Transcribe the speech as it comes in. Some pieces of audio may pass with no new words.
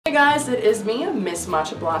Hey guys, it is me, Miss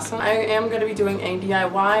MatchaBlossom. I am going to be doing a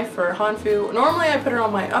DIY for Hanfu. Normally I put her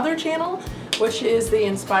on my other channel, which is the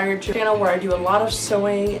Inspired channel where I do a lot of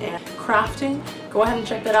sewing and crafting. Go ahead and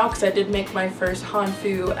check that out because I did make my first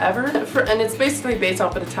Hanfu ever. And it's basically based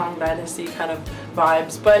off of the Tang Dynasty kind of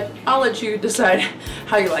vibes, but I'll let you decide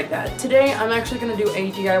how you like that. Today I'm actually going to do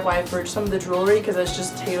a DIY for some of the jewelry because it's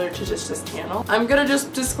just tailored to just this channel. I'm going to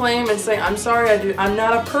just disclaim and say I'm sorry, I'm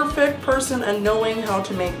not a perfect person at knowing how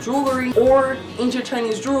to make jewelry or ancient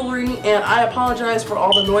Chinese jewelry, and I apologize for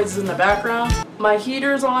all the noises in the background. My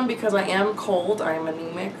heater's on because I am cold, I am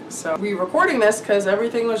anemic, so we're recording this because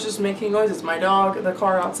everything was just making noises. My dog, the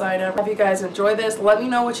car outside. I hope you guys enjoy this. Let me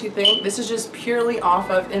know what you think. This is just purely off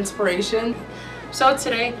of inspiration. So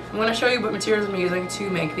today, I'm going to show you what materials I'm using to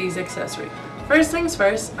make these accessories. First things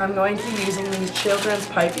first, I'm going to be using these children's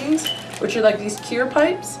pipings, which are like these cure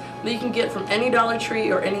pipes that you can get from any Dollar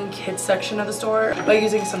Tree or any kids section of the store by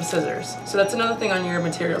using some scissors. So that's another thing on your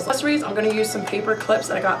materials. Accessories, I'm going to use some paper clips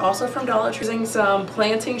that I got also from Dollar Tree, using some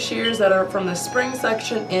planting shears that are from the spring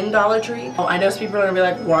section in Dollar Tree. Oh, I know some people are going to be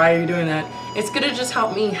like, why are you doing that? It's going to just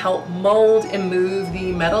help me mold and move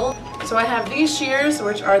the metal. So I have these shears,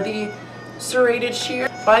 which are the serrated shear.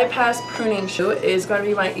 Bypass pruning shear is going to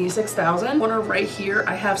be my E6000. Corner right here,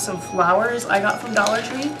 I have some flowers I got from Dollar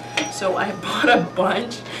Tree. So I bought a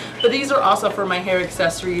bunch, but these are also for my hair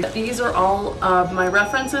accessories. These are all of my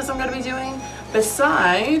references I'm going to be doing,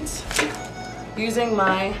 besides using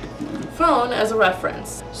my phone as a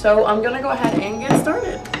reference. So I'm going to go ahead and get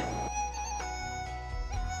started.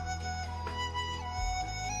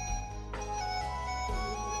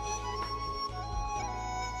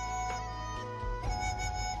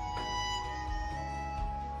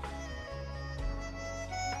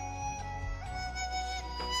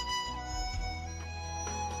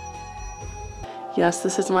 Yes,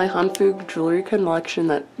 this is my Hanfu jewelry collection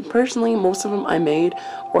that personally most of them I made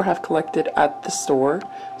or have collected at the store.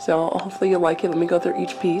 So hopefully you'll like it. Let me go through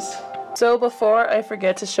each piece. So before I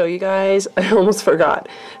forget to show you guys, I almost forgot.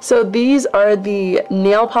 So these are the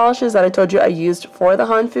nail polishes that I told you I used for the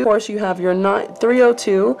Hanfu. Of course, you have your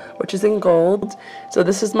 302, which is in gold. So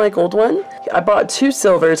this is my gold one. I bought two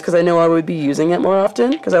silvers because I know I would be using it more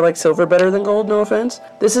often because I like silver better than gold, no offense.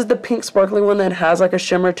 This is the pink sparkly one that has like a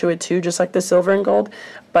shimmer to it too, just like the silver and gold.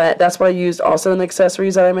 But that's what I used also in the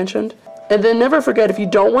accessories that I mentioned. And then never forget, if you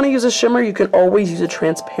don't want to use a shimmer, you can always use a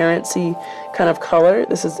transparency kind of color.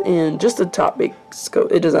 This is in just the top big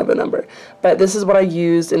scope. It doesn't have a number. But this is what I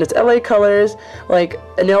used, and it's LA colors, like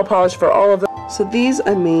a nail polish for all of them. So these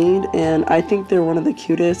I made, and I think they're one of the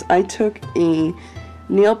cutest. I took a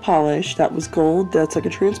nail polish that was gold, that's like a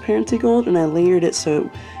transparency gold, and I layered it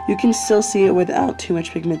so you can still see it without too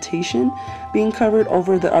much pigmentation being covered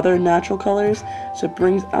over the other natural colors, so it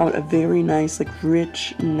brings out a very nice, like,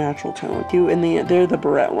 rich natural tone. And they're the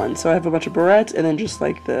barrette ones, so I have a bunch of barrettes and then just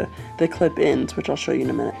like the clip ends, which I'll show you in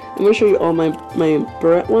a minute. I'm going to show you all my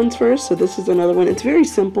barrette ones first. So this is another one. It's very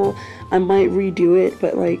simple. I might redo it,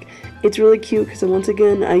 but like it's really cute because once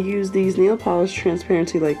again I use these nail polish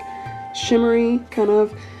transparency, like shimmery kind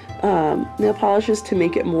of nail polishes to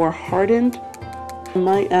make it more hardened. I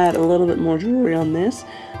might add a little bit more jewelry on this,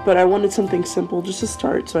 but I wanted something simple just to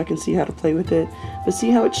start so I can see how to play with it. But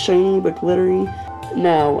see how it's shiny but glittery?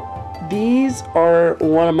 Now, these are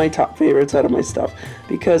one of my top favorites out of my stuff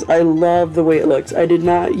because I love the way it looks. I did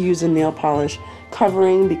not use a nail polish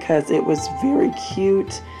covering because it was very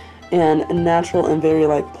cute and natural and very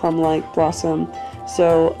like plum-like blossom.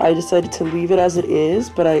 So I decided to leave it as it is,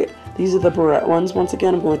 but these are the barrette ones. Once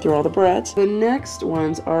again, I'm going through all the barrettes. The next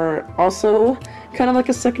ones are also kind of like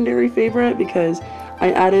a secondary favorite because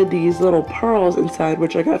I added these little pearls inside,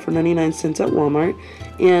 which I got for 99 cents at Walmart.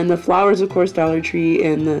 And the flowers, of course, Dollar Tree,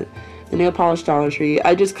 and the nail polish Dollar Tree.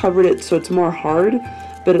 I just covered it so it's more hard,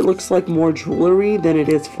 but it looks like more jewelry than it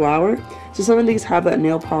is flower. So some of these have that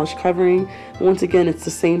nail polish covering. And once again, it's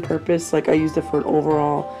the same purpose. Like I used it for an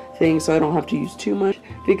overall thing, so I don't have to use too much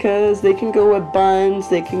because they can go with buns,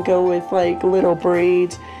 they can go with like little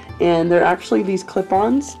braids, and they're actually these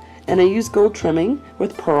clip-ons. And I used gold trimming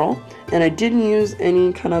with pearl, and I didn't use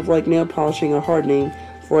any kind of like nail polishing or hardening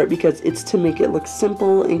for it because it's to make it look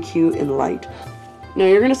simple and cute and light. Now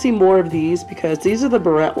you're going to see more of these because these are the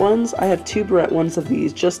barrette ones. I have two barrette ones of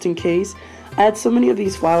these just in case. I had so many of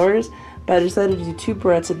these flowers, but I decided to do two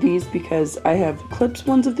barrettes of these because I have clips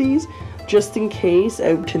ones of these just in case,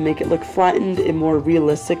 to make it look flattened and more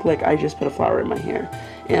realistic, like I just put a flower in my hair.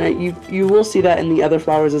 And you will see that in the other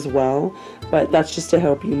flowers as well, but that's just to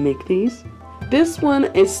help you make these. This one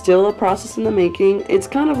is still a process in the making. It's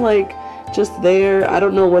kind of like just there. I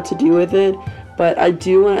don't know what to do with it, but I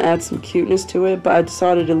do want to add some cuteness to it, but I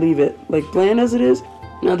decided to leave it like bland as it is.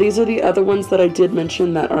 Now these are the other ones that I did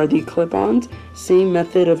mention that are the clip-ons. Same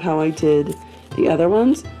method of how I did the other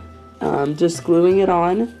ones. Just gluing it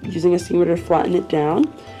on, using a steamer to flatten it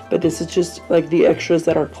down. But this is just like the extras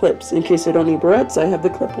that are clips. In case I don't need barrettes, I have the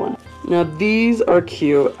clip one. Now these are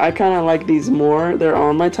cute. I kind of like these more. They're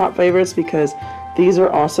on my top favorites because these are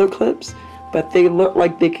also clips, but they look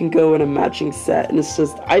like they can go in a matching set. And it's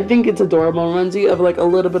just, I think it's adorable. It reminds you of like a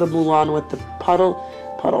little bit of Mulan with the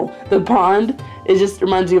the pond. It just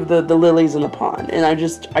reminds you of the lilies in the pond. And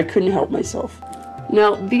I couldn't help myself.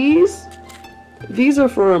 Now these are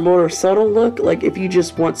for a more subtle look. Like if you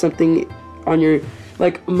just want something on your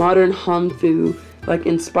like modern Hanfu like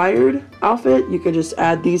inspired outfit, you could just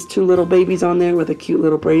add these two little babies on there with a cute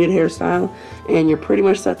little braided hairstyle and you're pretty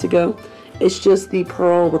much set to go. It's just the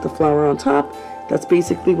pearl with the flower on top. That's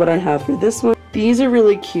basically what I have for this one. These are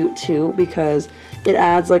really cute too because it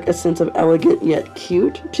adds like a sense of elegant yet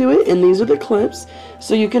cute to it, and these are the clips,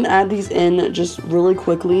 so you can add these in just really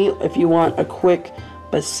quickly if you want a quick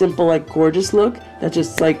but simple like gorgeous look that's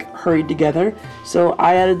just like hurried together. So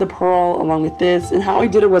I added the pearl along with this, and how I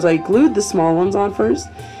did it was I glued the small ones on first.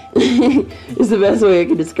 Is the best way I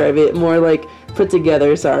can describe it. More like put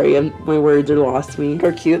together. Sorry, my words are lost me.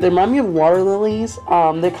 They're cute. They remind me of water lilies.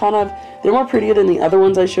 They're more prettier than the other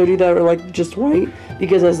ones I showed you that are like just white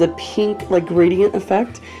because it has the pink like gradient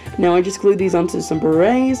effect. Now I just glued these onto some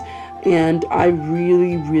berets, and I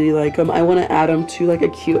really like them. I want to add them to like a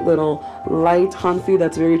cute little light Hanfu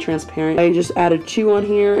that's very transparent. I just added 2 on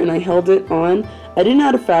here and I held it on. I didn't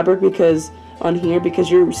add a fabric because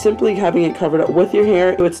you're simply having it covered up with your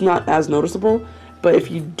hair, so it's not as noticeable. But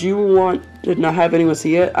if you do want to not have anyone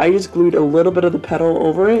see it, I just glued a little bit of the petal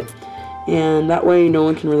over it, and that way no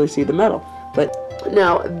one can really see the metal. But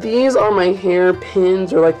now these are my hair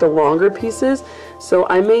pins, or like the longer pieces. So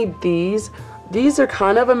I made these. These are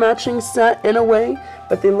kind of a matching set in a way,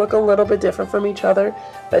 but they look a little bit different from each other.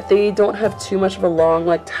 But they don't have too much of a long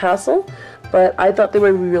like tassel. But I thought they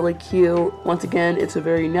were really cute. Once again, it's a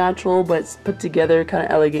very natural but put together kind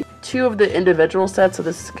of elegant. 2 of the individual sets, so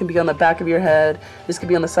this can be on the back of your head, this could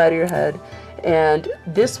be on the side of your head. And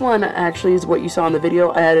this one actually is what you saw in the video.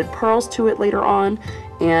 I added pearls to it later on,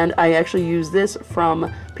 and I actually used this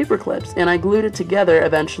from paper clips, and I glued it together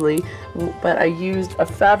eventually, but I used a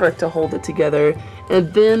fabric to hold it together.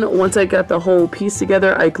 And then once I got the whole piece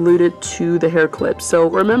together, I glued it to the hair clip. So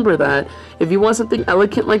remember that if you want something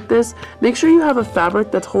elegant like this, make sure you have a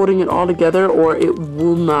fabric that's holding it all together, or it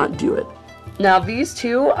will not do it. Now these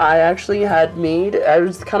 2 I actually had made. I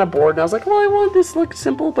was kind of bored and I was like, well, I want this to look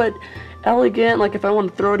simple but elegant. Like if I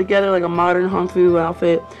want to throw together like a modern Hanfu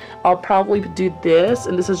outfit, I'll probably do this,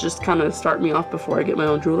 and this is just kind of start me off before I get my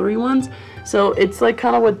own jewelry ones. So it's like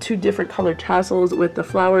kind of with 2 different colored tassels with the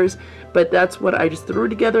flowers, but that's what I just threw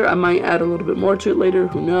together. I might add a little bit more to it later,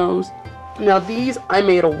 who knows. Now these I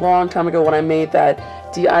made a long time ago when I made that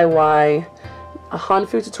DIY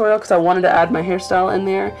Hanfu tutorial because I wanted to add my hairstyle in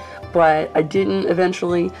there, but I didn't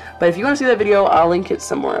eventually. But if you want to see that video, I'll link it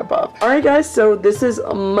somewhere above. Alright guys, so this is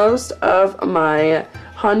most of my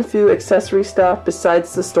Hanfu accessory stuff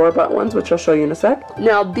besides the store-bought ones, which I'll show you in a sec.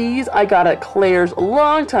 Now these I got at Claire's a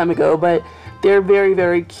long time ago, but they're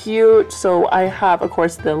very cute. So I have, of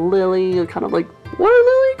course, the lily, kind of like water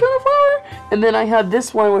lily kind of flower, and then I have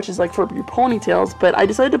this one which is like for your ponytails, but I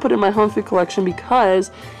decided to put it in my Hanfu collection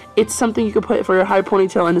because it's something you could put for your high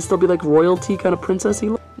ponytail and it still be like royalty kind of princessy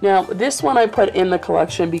look. Now this one I put in the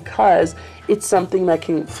collection because it's something that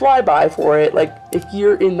can fly by for it, like if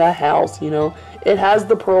you're in the house, you know. It has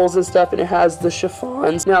the pearls and stuff, and it has the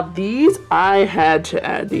chiffons. Now these, I had to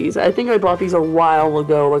add these. I think I bought these a while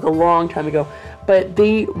ago, like a long time ago, but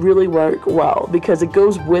they really work well because it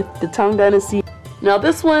goes with the Tang Dynasty. Now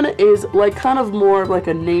this one is like kind of more of like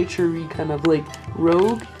a nature-y kind of like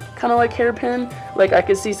rogue kind of like hairpin. Like I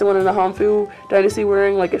could see someone in the Hanfu Dynasty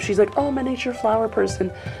wearing, like if she's like, oh, I'm a nature flower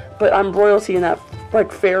person, but I'm royalty in that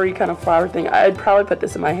like fairy kind of flower thing, I'd probably put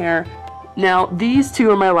this in my hair. Now these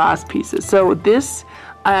 2 are my last pieces. So this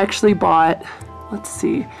I actually bought, let's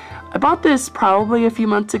see, I bought this probably a few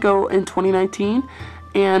months ago in 2019,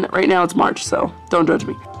 and right now it's March, so don't judge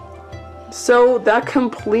me. So that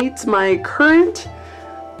completes my current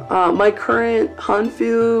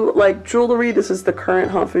Hanfu like jewelry. This is the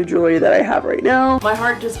current Hanfu jewelry that I have right now. My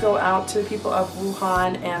heart just go out to the people of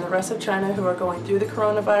Wuhan and the rest of China who are going through the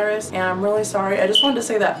coronavirus, and I'm really sorry. I just wanted to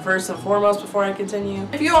say that first and foremost before I continue.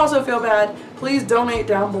 If you also feel bad, please donate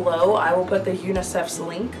down below. I will put the UNICEF's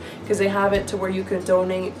link because they have it to where you can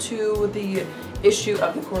donate to the issue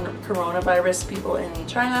of the coronavirus people in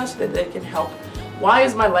China so that they can help Why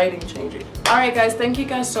is my lighting changing? Alright guys, thank you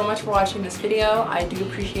guys so much for watching this video. I do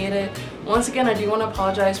appreciate it. Once again, I do want to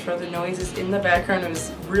apologize for the noises in the background. It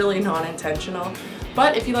was really not intentional.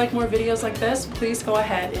 But if you like more videos like this, please go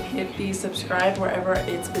ahead and hit the subscribe wherever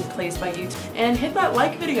it's been placed by YouTube. And hit that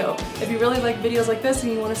like video if you really like videos like this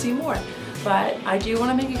and you want to see more. But I do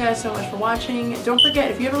want to thank you guys so much for watching. Don't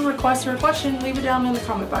forget, if you have a request or a question, leave it down in the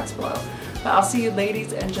comment box below. But I'll see you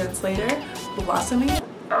ladies and gents later. Blossoming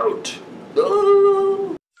out.